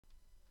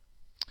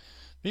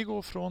Vi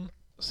går från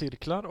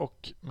cirklar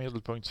och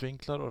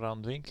medelpunktsvinklar och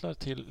randvinklar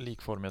till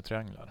likformiga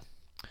trianglar.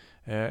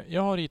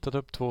 Jag har ritat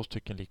upp 2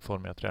 stycken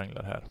likformiga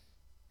trianglar här.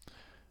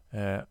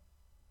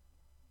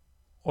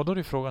 Och då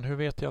är frågan, hur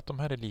vet jag att de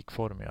här är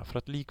likformiga? För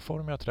att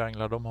likformiga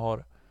trianglar,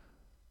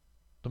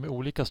 de är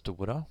olika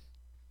stora,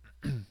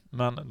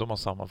 men de har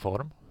samma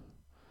form.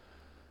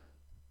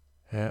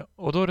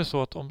 Och då är det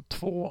så att om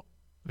 2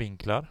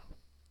 vinklar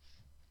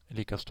är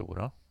lika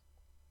stora,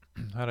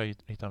 här har jag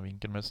ritat en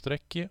vinkel med ett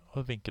streck i och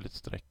en vinkel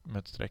med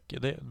ett streck i.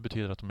 Det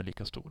betyder att de är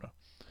lika stora.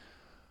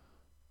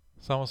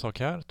 Samma sak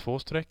här, 2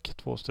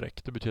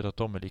 streck. Det betyder att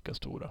de är lika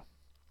stora.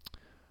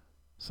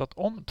 Så att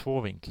om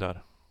 2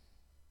 vinklar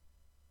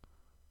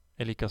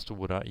är lika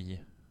stora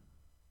i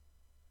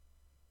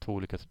 2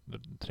 olika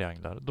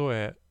trianglar, då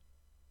är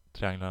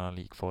trianglarna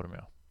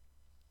likformiga.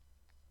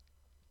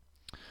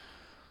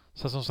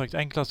 Så som sagt,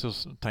 enklast är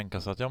att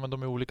tänka sig att men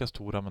de är olika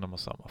stora men de har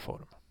samma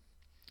form.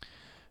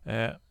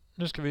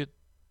 Nu ska vi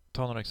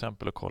ta några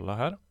exempel och kolla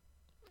här.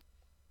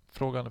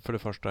 Frågan för det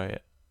första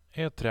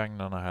är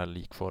trianglarna här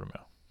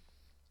likformiga?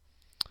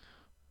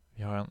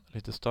 Vi har en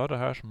lite större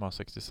här som har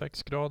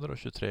 66 grader och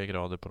 23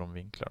 grader på de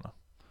vinklarna.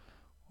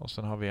 Och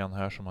sen har vi en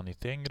här som har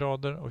 91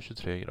 grader och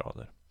 23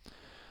 grader.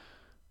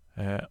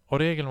 Och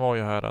regeln var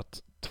ju här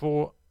att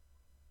 2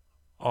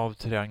 av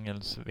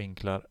triangelns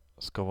vinklar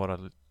ska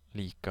vara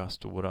lika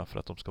stora för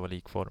att de ska vara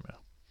likformiga.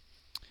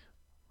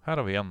 Här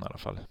har vi en i alla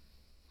fall.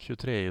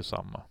 23 är ju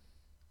samma.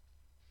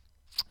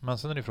 Men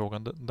sen är det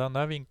frågan, den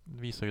där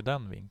visar ju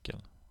den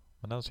vinkeln.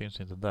 Men den syns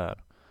inte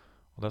där.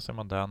 Och där ser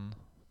man den,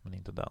 men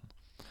inte den.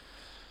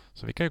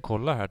 Så vi kan ju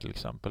kolla här till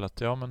exempel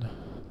att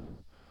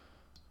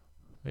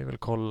vi vill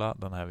kolla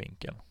den här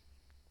vinkeln.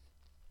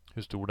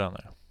 Hur stor den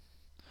är.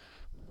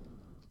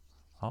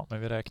 Ja,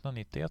 men vi räknar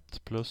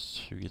 91 plus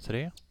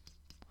 23.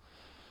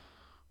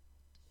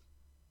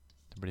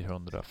 Det blir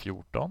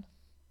 114.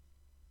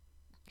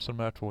 Så de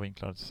här 2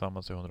 vinklarna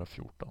tillsammans är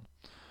 114.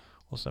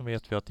 Och sen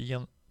vet vi att i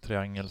en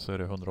triangel så är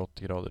det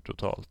 180 grader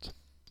totalt.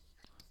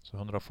 Så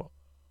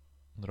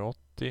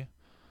 180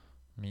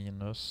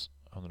 minus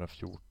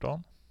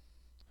 114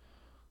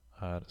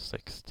 är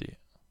 66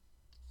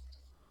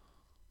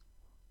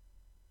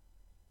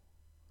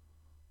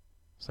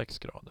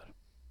 grader.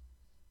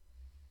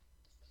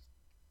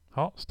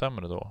 Ja,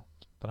 stämmer det då?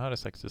 Den här är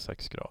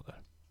 66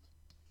 grader.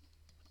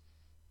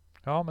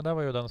 Ja, men där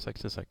var ju den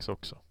 66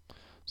 också.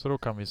 Så då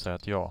kan vi säga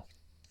att ja,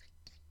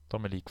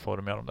 de är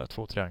likformiga de där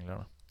 2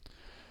 trianglarna.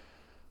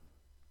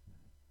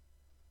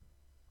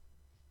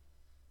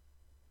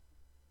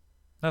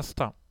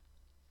 Nästa.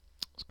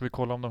 Ska vi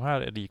kolla om de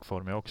här är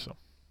likformiga också.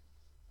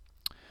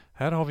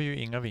 Här har vi ju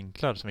inga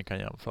vinklar som vi kan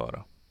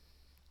jämföra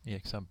i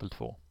exempel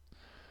 2.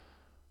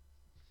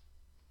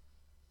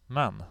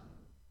 Men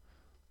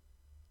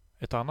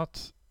ett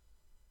annat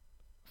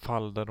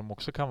fall där de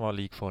också kan vara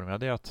likformiga,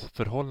 det är att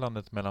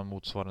förhållandet mellan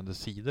motsvarande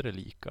sidor är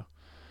lika.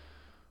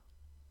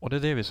 Och det är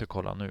det vi ska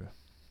kolla nu.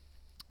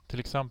 Till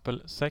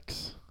exempel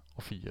 6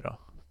 och 4.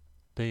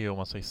 Det är ju om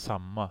man säger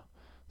samma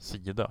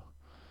sida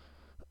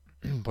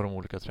på de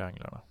olika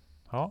trianglarna.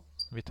 Ja,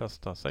 vi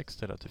testar 6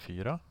 delat till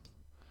 4.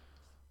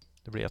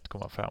 Det blir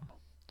 1,5.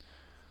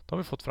 Då har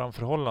vi fått fram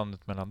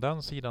förhållandet mellan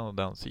den sidan och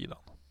den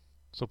sidan.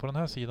 Så på den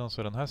här sidan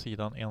så är den här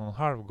sidan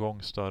 1,5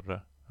 gång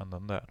större än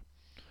den där.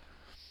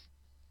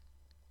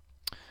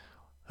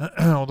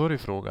 Och då är det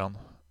frågan,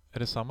 är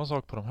det samma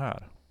sak på de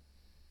här?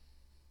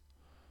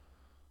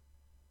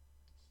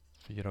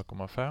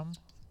 4,5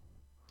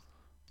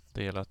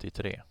 delat i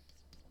 3.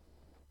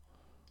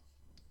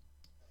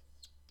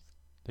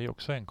 Det är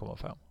också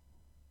 1,5.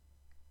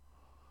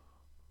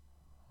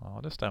 Ja,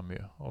 det stämmer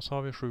ju. Och så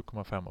har vi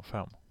 7,5 och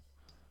 5.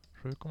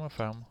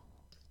 7,5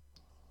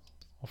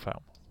 och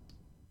 5.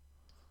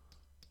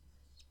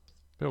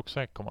 Det är också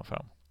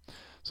 1,5.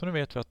 Så nu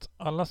vet vi att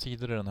alla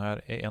sidor i den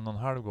här är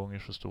 1,5 gånger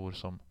så stor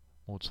som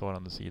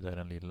motsvarande sida i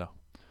den lilla.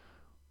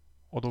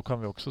 Och då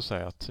kan vi också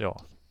säga att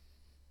ja,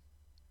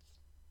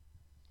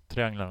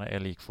 trianglarna är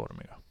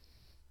likformiga.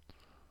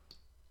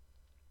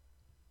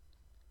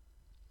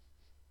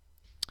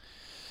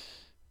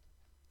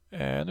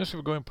 Nu ska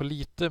vi gå in på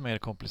lite mer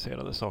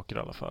komplicerade saker i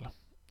alla fall.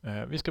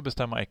 Vi ska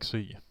bestämma x och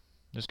y.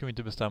 Nu ska vi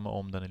inte bestämma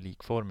om den är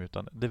likformig,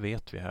 utan det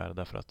vet vi här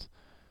därför att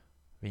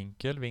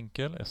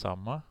vinkel är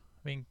samma.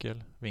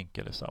 Vinkel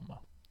är samma.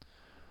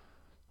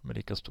 De är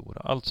lika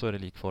stora. Alltså är det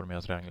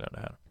likformiga trianglar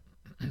det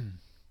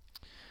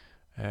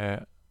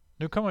här.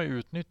 Nu kan man ju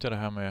utnyttja det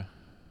här med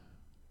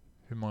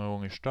hur många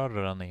gånger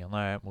större den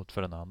ena är mot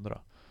för den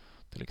andra.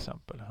 Till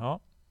exempel. Ja,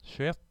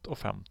 21 och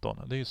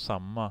 15. Det är ju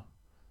samma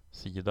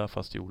sida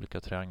fast i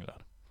olika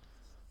trianglar.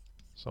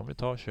 Så om vi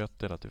tar 21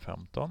 delat till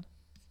 15.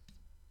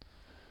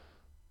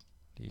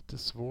 Lite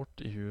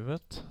svårt i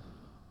huvudet.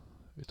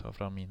 Vi tar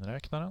fram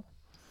miniräknaren.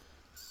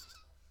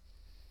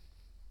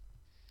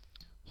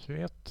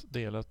 21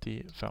 delat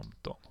till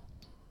 15.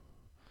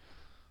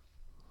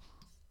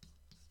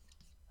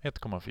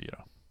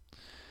 1,4.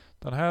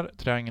 Den här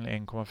triangeln är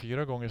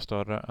 1,4 gånger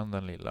större än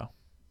den lilla.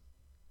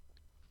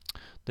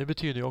 Det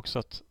betyder ju också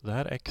att det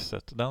här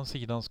xet, den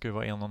sidan ska ju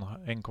vara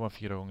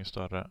 1,4 gånger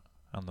större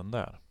än den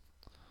där.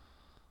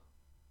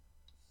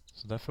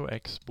 Så därför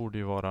x borde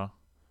ju vara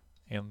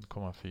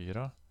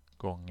 1,4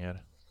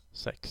 gånger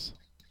 6.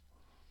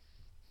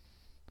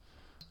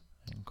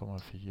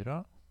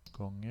 1,4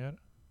 gånger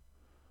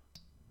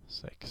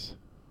 6.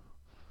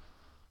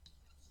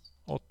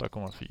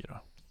 8,4.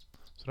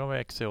 Så då har vi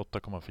x i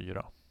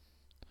 8,4.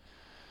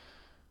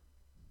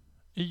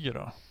 Y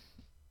då?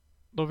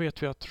 Då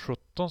vet vi att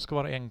 17 ska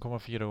vara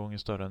 1,4 gånger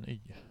större än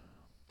y.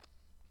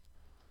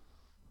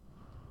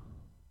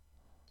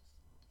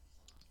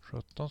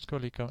 17 ska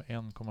vara lika med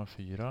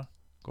 1,4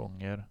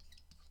 gånger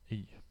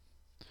y.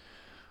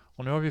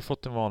 Och nu har vi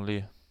fått en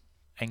vanlig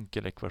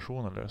enkel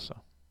ekvation att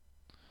lösa.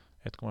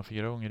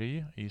 1,4 gånger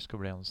y ska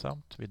bli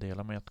ensamt. Vi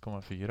delar med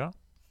 1,4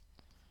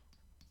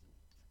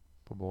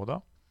 på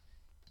båda.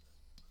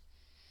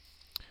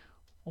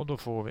 Och då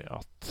får vi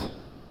att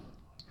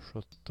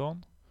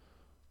 17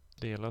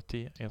 delat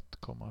i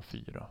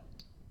 1,4.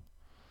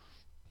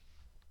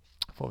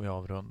 Får vi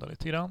avrunda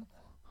lite grann.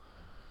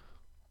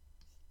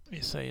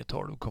 Vi säger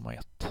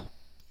 12,1.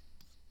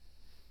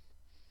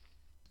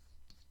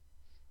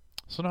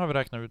 Så nu har vi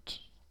räknat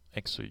ut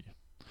x och y.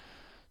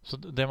 Så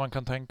det man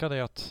kan tänka det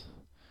är att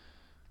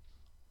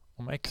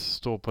om x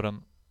står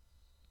på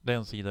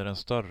den sidan den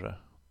större,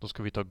 då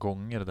ska vi ta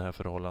gånger det här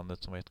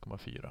förhållandet som är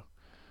 1,4.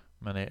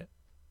 Men är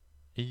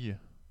y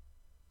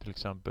till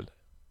exempel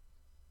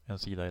en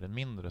sida är den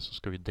mindre, så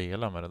ska vi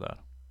dela med det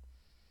där.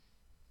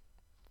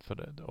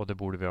 Och det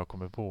borde vi ha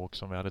kommit på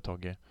också. Om vi hade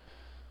tagit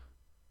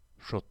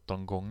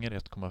 17 gånger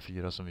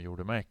 1,4 som vi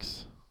gjorde med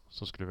x,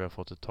 så skulle vi ha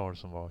fått ett tal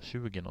som var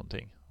 20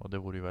 någonting. Och det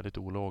vore ju väldigt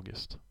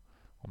ologiskt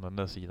om den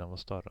där sidan var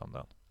större än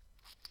den.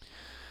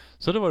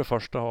 Så det var det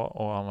första, att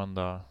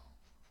använda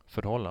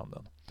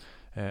förhållanden.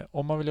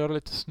 Om man vill göra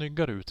lite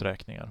snyggare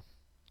uträkningar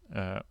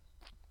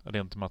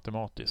rent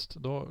matematiskt,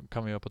 då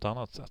kan vi göra på ett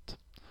annat sätt.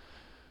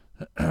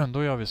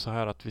 Då gör vi så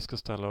här att vi ska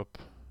ställa upp,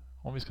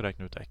 om vi ska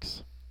räkna ut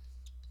x.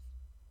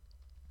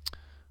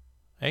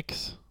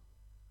 X,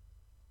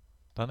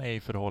 den är i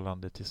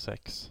förhållande till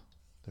 6.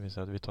 Det vill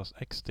säga att vi tar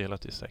x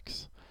delat till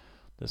 6.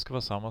 Det ska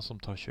vara samma som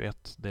tar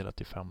 21 delat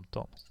till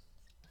 15.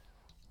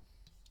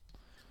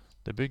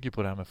 Det bygger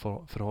på det här med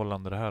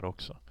förhållande det här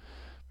också.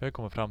 Vi har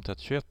kommit fram till att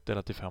 21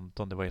 delat till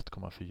 15, det var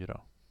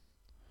 1,4.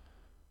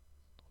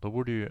 Då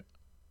borde ju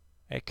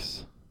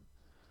x,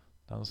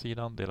 den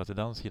sidan delat till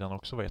den sidan,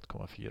 också vara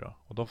 1,4.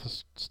 Och då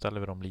ställer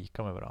vi dem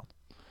lika med varandra.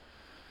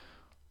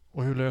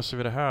 Och hur löser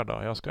vi det här då?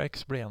 Jag ska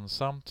x bli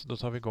ensamt. Då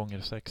tar vi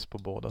gånger 6 på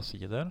båda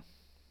sidor.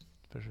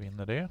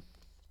 Försvinner det.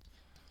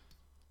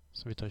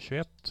 Så vi tar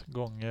 21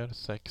 gånger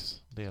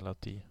 6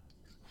 delat i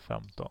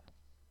 15.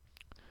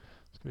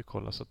 Ska vi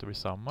kolla så att det blir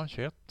samma.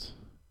 21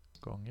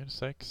 gånger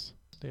 6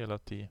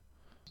 delat i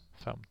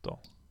 15.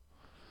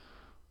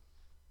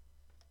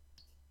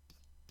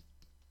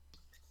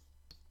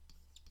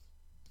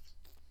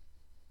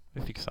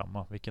 Vi fick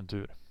samma. Vilken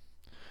tur.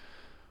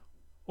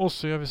 Och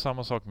så gör vi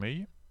samma sak med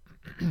y.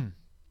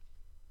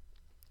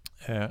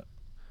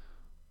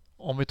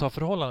 Om vi tar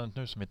förhållandet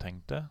nu som vi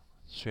tänkte,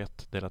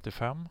 21 delat till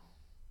 5,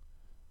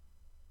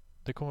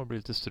 det kommer att bli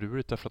lite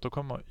struligt, därför att då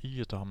kommer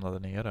y att hamna där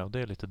nere, och det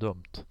är lite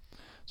dumt.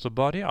 Så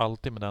börja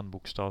alltid med den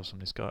bokstav som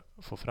ni ska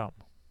få fram.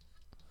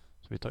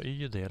 Så vi tar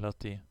y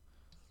delat i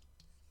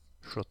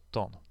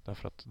 17,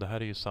 därför att det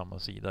här är ju samma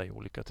sida i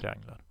olika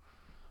trianglar.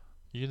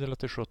 Y delat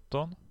till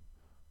 17,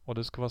 och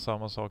det ska vara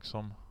samma sak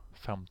som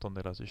 15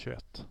 delat till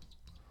 21.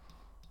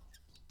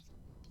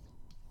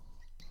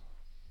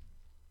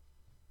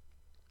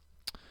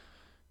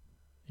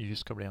 Y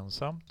ska bli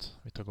ensamt.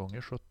 Vi tar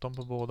gånger 17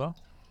 på båda.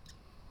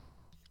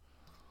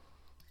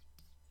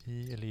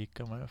 Y är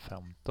lika med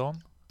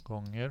 15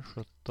 gånger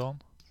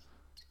 17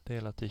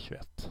 delat till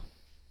 21.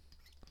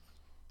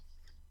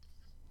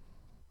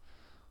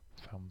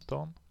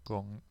 15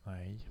 gånger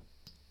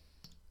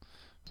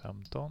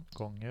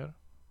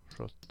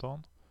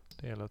 17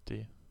 delat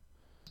till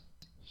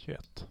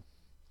 21.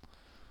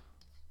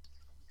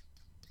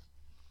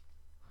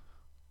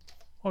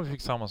 Och vi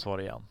fick samma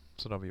svar igen.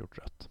 Så då har vi gjort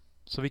rätt.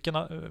 Så vilken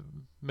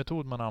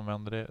metod man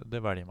använder, det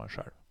väljer man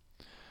själv.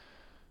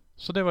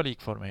 Så det var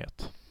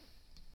likformighet.